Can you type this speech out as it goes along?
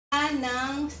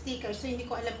sticker. So, hindi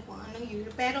ko alam kung anong year.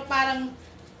 Pero parang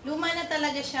luma na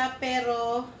talaga siya,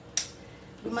 pero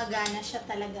gumagana siya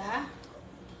talaga.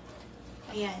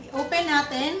 Ayan. I-open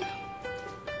natin.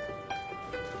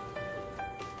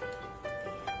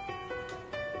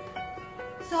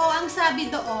 So, ang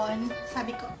sabi doon,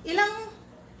 sabi ko, ilang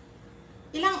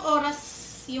oras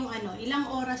ilang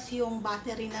oras yung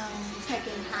battery ng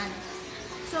second hand.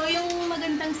 So, yung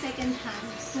magandang second hand,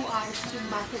 2 hours yung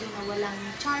battery na walang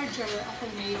charger,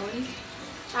 okay na yun.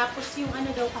 Tapos yung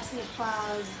ano daw kasi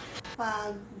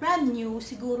pag brand new,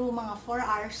 siguro mga 4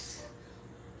 hours.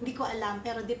 Hindi ko alam,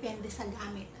 pero depende sa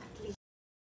gamit at least.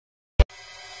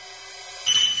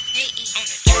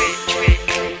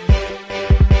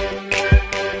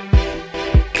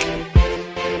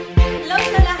 Hello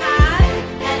sa lahat,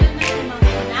 lalo na sa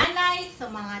mga nanay, sa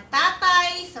mga tatay,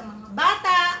 sa mga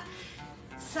bata,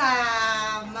 sa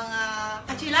mga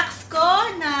kachilaks ko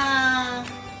na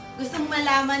gustong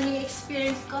malaman yung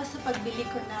experience ko sa pagbili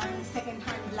ko ng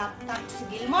second-hand laptop sa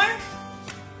Gilmore.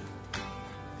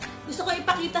 Gusto ko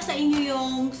ipakita sa inyo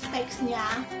yung specs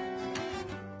niya.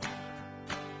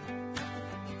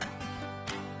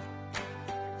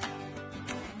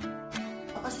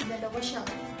 Kasi dalawa siya.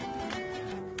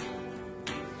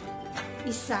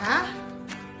 Isa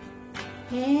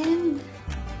and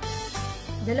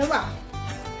dalawa.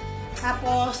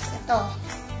 Tapos, ito.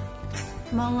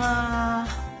 Mga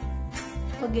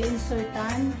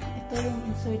pag-insertan. Ito yung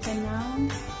insertan ng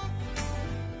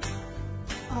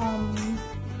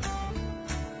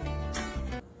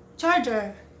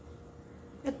charger.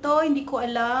 Ito, hindi ko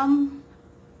alam.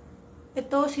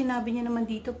 Ito, sinabi niya naman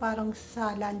dito parang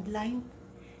sa landline.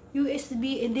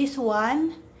 USB, and this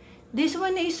one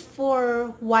is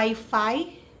for Wi-Fi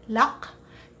lock.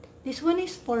 This one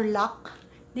is for lock.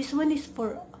 This one is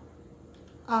for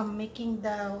making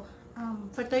the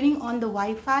for turning on the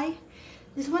Wi-Fi.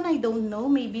 This one I don't know,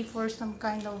 maybe for some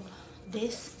kind of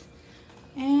this.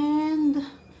 And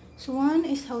this one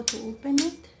is how to open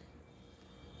it.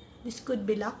 This could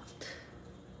be locked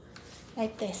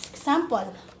like this.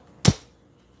 Example.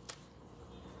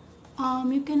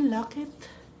 You can lock it.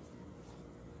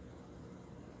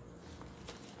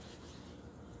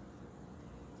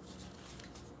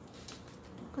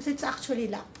 Because it's actually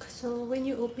locked. So when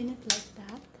you open it like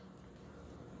that,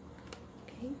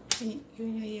 okay,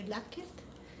 when you lock it,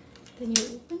 then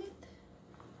you open it.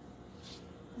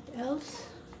 What else?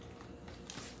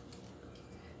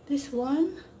 This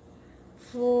one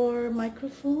for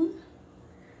microphone,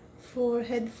 for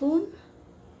headphone,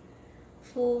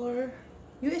 for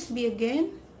USB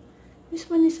again. This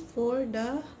one is for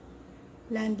the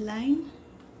landline.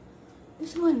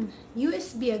 This one,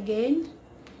 USB again.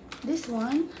 This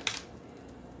one,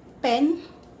 pen.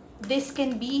 This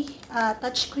can be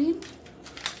touchscreen.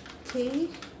 Okay.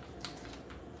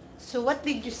 So what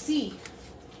did you see?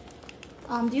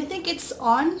 Do you think it's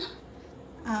on?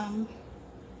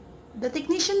 The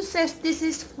technician says this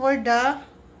is for the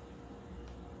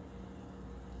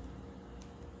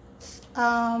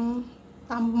thumb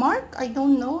mark. I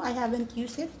don't know. I haven't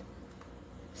used it.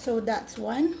 So that's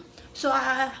one. So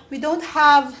we don't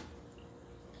have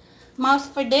mouse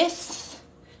for this,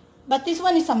 but this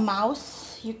one is a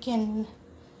mouse. You can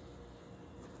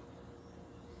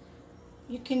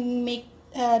make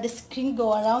the screen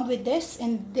go around with this,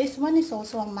 and this one is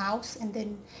also a mouse, and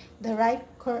then the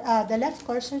left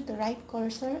cursor, the right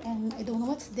cursor, and I don't know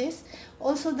what's this.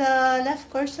 Also the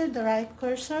left cursor, the right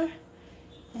cursor,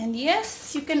 and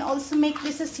yes, you can also make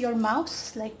this as your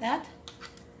mouse like that.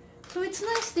 So it's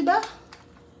nice, diba?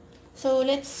 So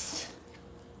let's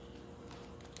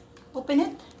open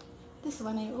it. This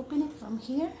one I open it from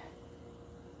here.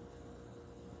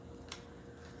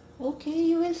 Okay,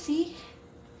 you will see.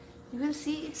 You will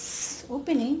see it's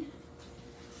opening.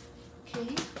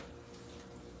 Okay.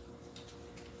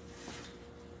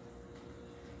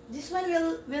 This one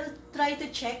we'll try to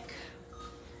check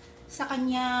sa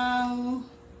kanyang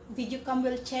video cam.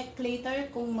 Will check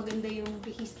later kung maganda yung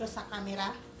rehistro sa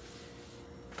camera.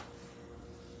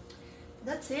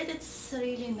 That's it. It's a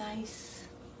really nice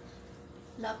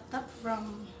laptop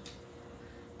from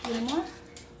Gilmore.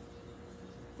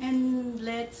 And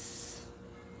let's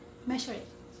measure it.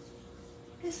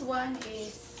 This one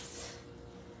is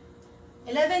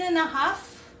 11.5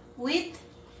 width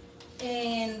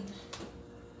and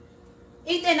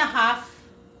 8.5.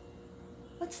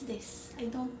 What's this? I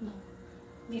don't know.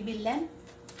 Maybe length?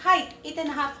 Height.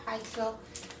 8.5 height. So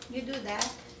you do that.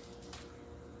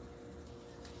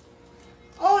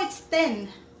 Oh, it's 10.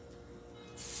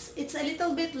 It's a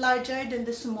little bit larger than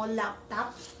the small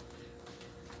laptop.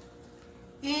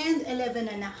 And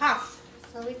 11.5.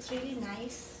 So it's really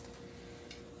nice.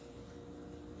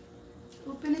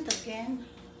 Open it again.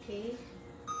 Okay.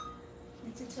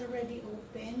 Since it's already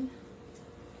open.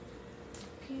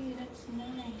 Okay, that's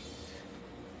nice.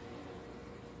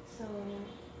 So,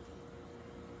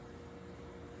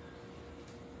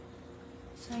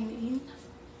 sign in.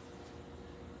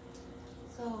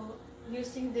 So,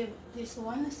 using this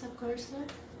one as a cursor.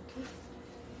 Okay.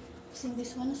 Using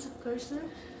this one as a cursor.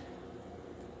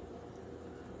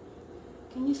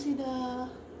 Can you see the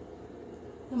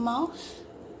mouse?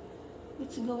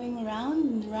 It's going round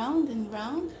and round and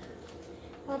round.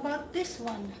 How about this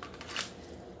one?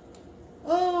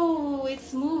 Oh,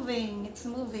 it's moving. It's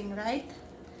moving, right?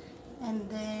 And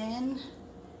then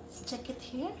let's check it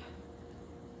here.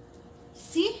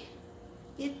 See?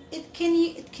 It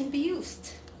can be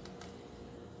used.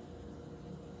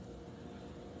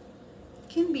 It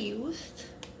can be used.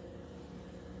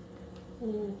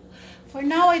 Oh. For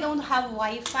now I don't have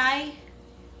Wi-Fi,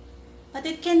 but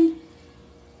it can.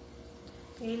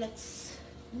 Okay, let's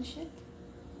finish it.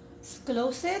 Let's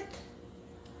close it.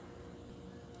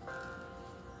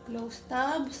 Close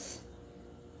tabs.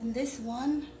 And this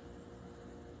one.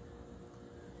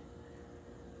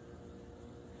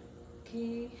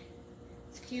 Okay.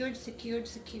 Secured, secured,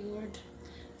 secured.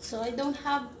 So I don't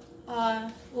have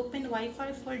open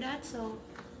Wi-Fi for that, so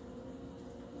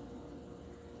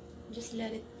just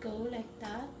let it go like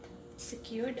that.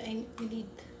 Secured. I need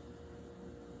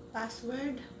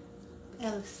password.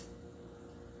 Else.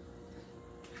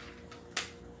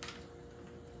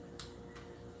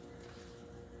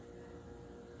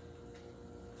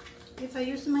 If I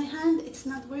use my hand, it's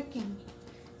not working.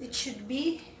 It should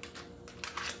be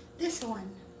this one.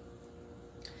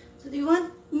 So do you want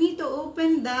me to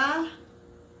open the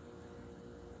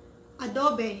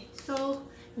Adobe? So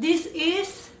this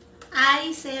is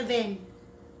i7.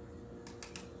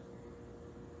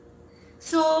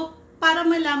 So para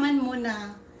malaman mo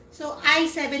na, so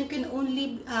i7 can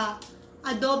only,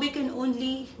 Adobe can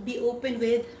only be opened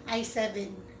with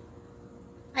i7.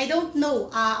 I don't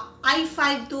know,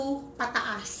 i5 to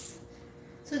pataas.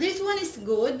 So this one is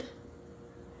good.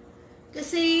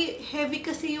 Kasi heavy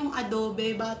kasi yung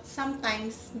Adobe, but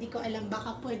sometimes hindi ko alam,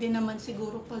 baka pwede naman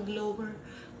siguro pag lower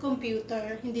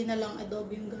computer, hindi na lang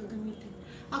Adobe yung gagamitin.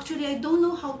 Actually, I don't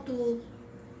know how to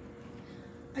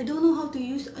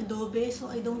use Adobe, so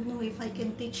I don't know if I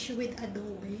can teach with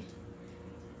Adobe.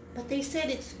 But they said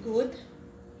it's good.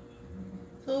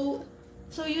 So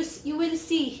you will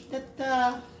see that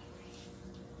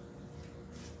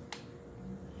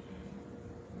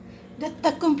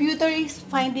the computer is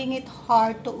finding it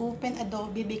hard to open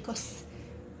Adobe because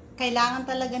kailangan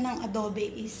talaga ng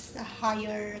Adobe is a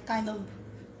higher kind of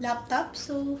laptop.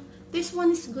 So this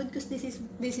one is good because this is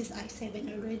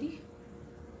i7 already.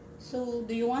 So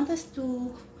do you want us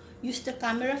to use the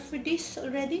camera for this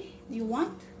already? Do you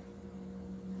want?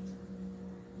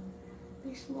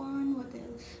 This one, what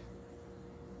else?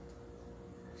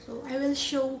 So I will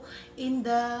show in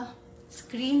the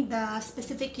screen the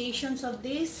specifications of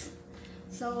this.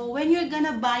 So when you're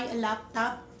gonna buy a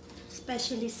laptop,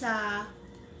 especially sa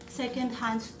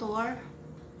second-hand store,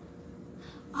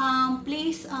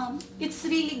 please, it's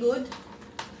really good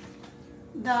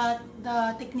that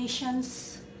the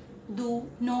technicians do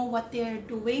know what they're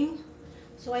doing.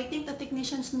 So I think the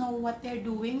technicians know what they're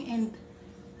doing, and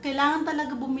kailangan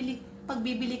talaga pag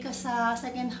bibili ka sa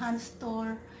second-hand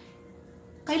store,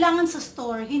 kailangan sa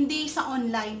store, hindi sa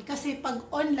online. Kasi pag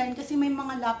online, kasi may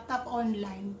mga laptop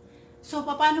online. So,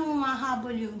 paano mo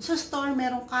mahabol yun? Sa store,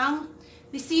 meron kang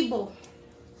resibo.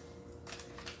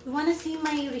 You wanna see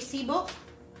my resibo?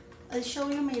 I'll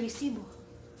show you my resibo.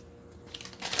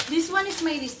 This one is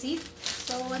my receipt.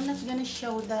 So, I'm not gonna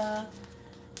show the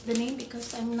name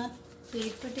because I'm not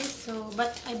paid for this. So,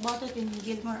 but I bought it in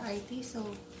Gilmore IT. So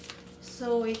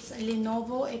it's a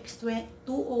Lenovo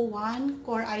X201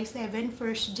 Core i7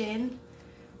 first gen,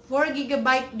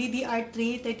 4GB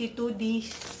DDR3,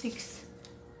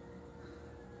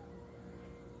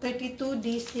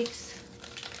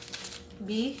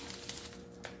 32D6B.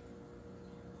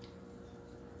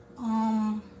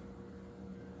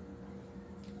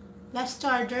 Last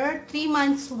charger, 3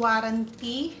 months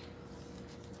warranty,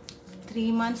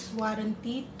 2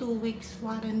 weeks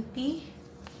warranty,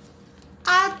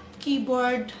 at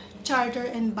keyboard, charger,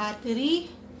 and battery,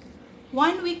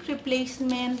 1 week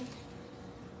replacement,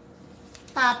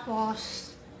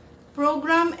 tapos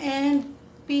program and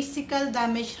physical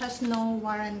damage has no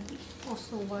warranty.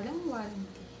 Also, walang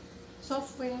warranty.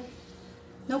 Software,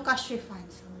 no cash refund.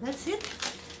 So, that's it.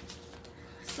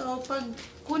 So, pag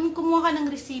kung kumuha ka ng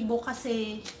resibo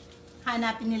kasi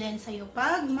hanapin nila yan sa'yo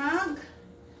pag mag-order.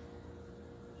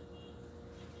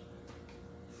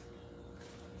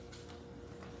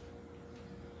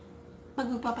 pag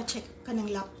magpapacheck ka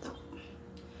ng laptop.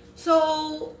 So,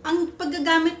 ang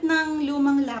paggagamit ng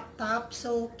lumang laptop,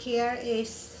 so care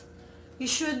is you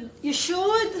should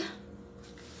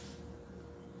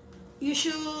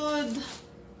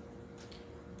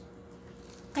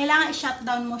kailangan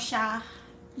i-shutdown mo siya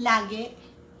lagi.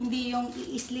 Hindi yung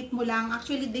i-sleep mo lang.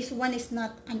 Actually, this one is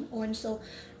not on. So,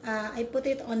 I put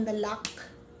it on the lock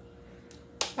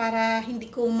para hindi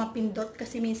ko mapindot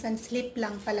kasi minsan sleep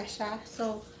lang pala siya.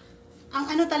 So, ang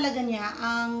ano talaga niya,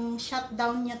 ang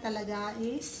shutdown niya talaga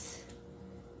is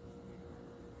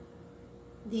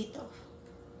dito.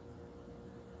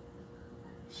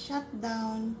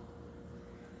 Shutdown.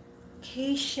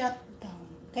 Okay, shutdown.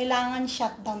 Kailangan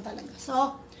shutdown talaga.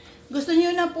 So, gusto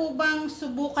niyo na po bang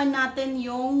subukan natin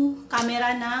yung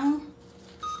camera ng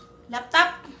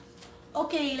laptop?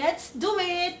 Okay, let's do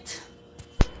it!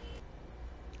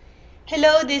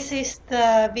 Hello, this is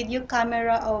the video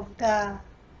camera of the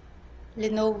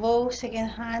Lenovo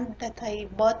second-hand that I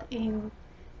bought in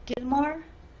Gilmore.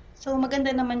 So,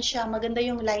 maganda naman siya. Maganda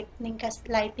yung lighting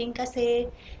kasi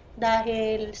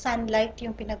dahil sunlight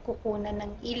yung pinagkukunan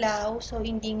ng ilaw. So,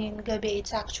 hindi ngayong gabi.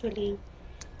 It's actually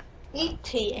 8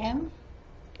 a.m.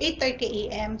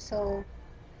 8:30 a.m. So,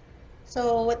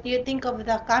 what do you think of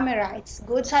the camera? It's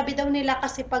good. Sabi daw nila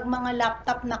kasi pag mga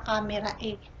laptop na camera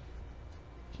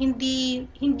hindi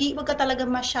wag ka talaga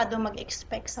masyado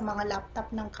mag-expect sa mga laptop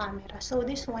ng camera. So,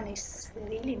 this one is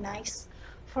really nice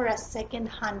for a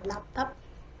second-hand laptop.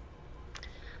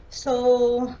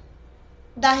 So,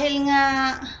 dahil nga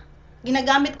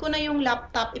ginagamit ko na yung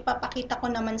laptop, ipapakita ko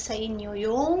naman sa inyo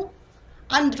yung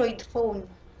Android phone.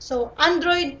 So,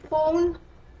 Android phone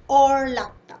or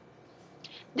laptop.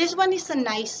 This one is a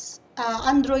nice,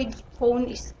 Android phone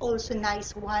is also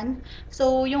nice one.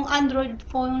 So, yung Android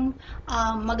phone,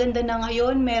 maganda na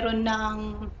ngayon. Meron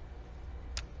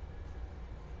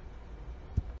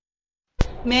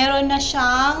na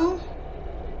siyang,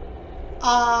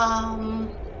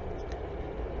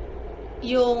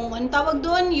 yung, anong tawag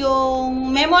doon?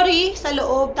 Yung memory sa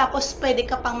loob, tapos pwede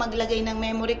ka pang maglagay ng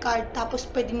memory card, tapos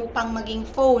pwede mo pang maging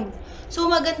phone. So,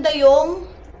 maganda yung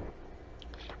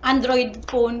Android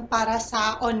phone para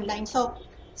sa online. So,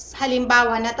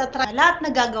 halimbawa, lahat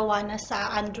nagagawa na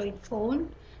sa Android phone,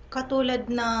 katulad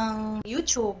ng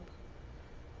YouTube.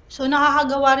 So,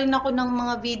 nakakagawa rin ako ng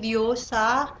mga video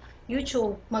sa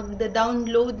YouTube.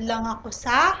 Magda-download lang ako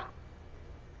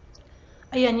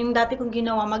ayan, yung dati kong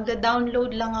ginawa,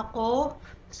 magda-download lang ako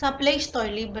sa Play Store,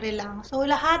 libre lang. So,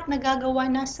 lahat nagagawa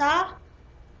na sa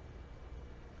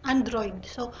Android.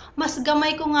 So, mas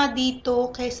gamay ko nga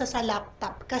dito kaysa sa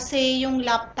laptop. Kasi yung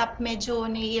laptop, medyo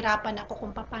nahihirapan ako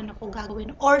kung paano ko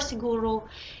gagawin. Or siguro,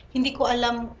 hindi ko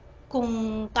alam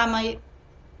kung tama,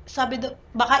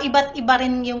 baka iba't iba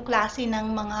rin yung klase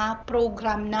ng mga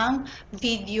program ng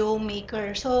video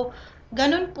maker. So,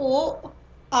 ganun po.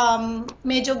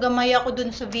 Medyo gamay ako dun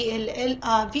sa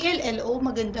VLLO,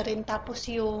 maganda rin. Tapos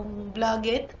yung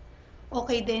Vlogit,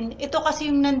 okay din. Ito kasi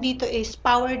yung nandito is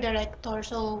Power Director.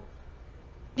 So,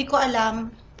 di ko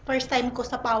alam. First time ko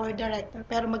sa Power Director.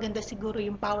 Pero maganda siguro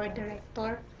yung Power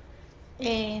Director.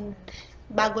 And,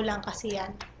 bago lang kasi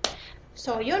yan.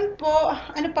 So, yun po.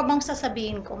 Ano pa bang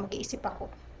sasabihin ko? Mag-iisip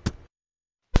ako.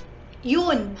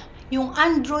 Yun. Yung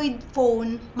Android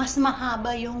phone, mas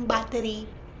mahaba yung battery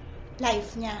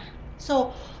life niya. So,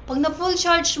 pag na-full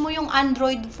charge mo yung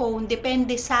Android phone,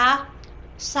 depende sa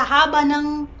haba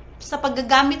sa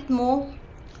paggagamit mo.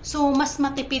 So, mas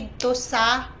matipid to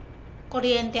sa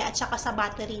kuryente at saka sa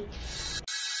battery.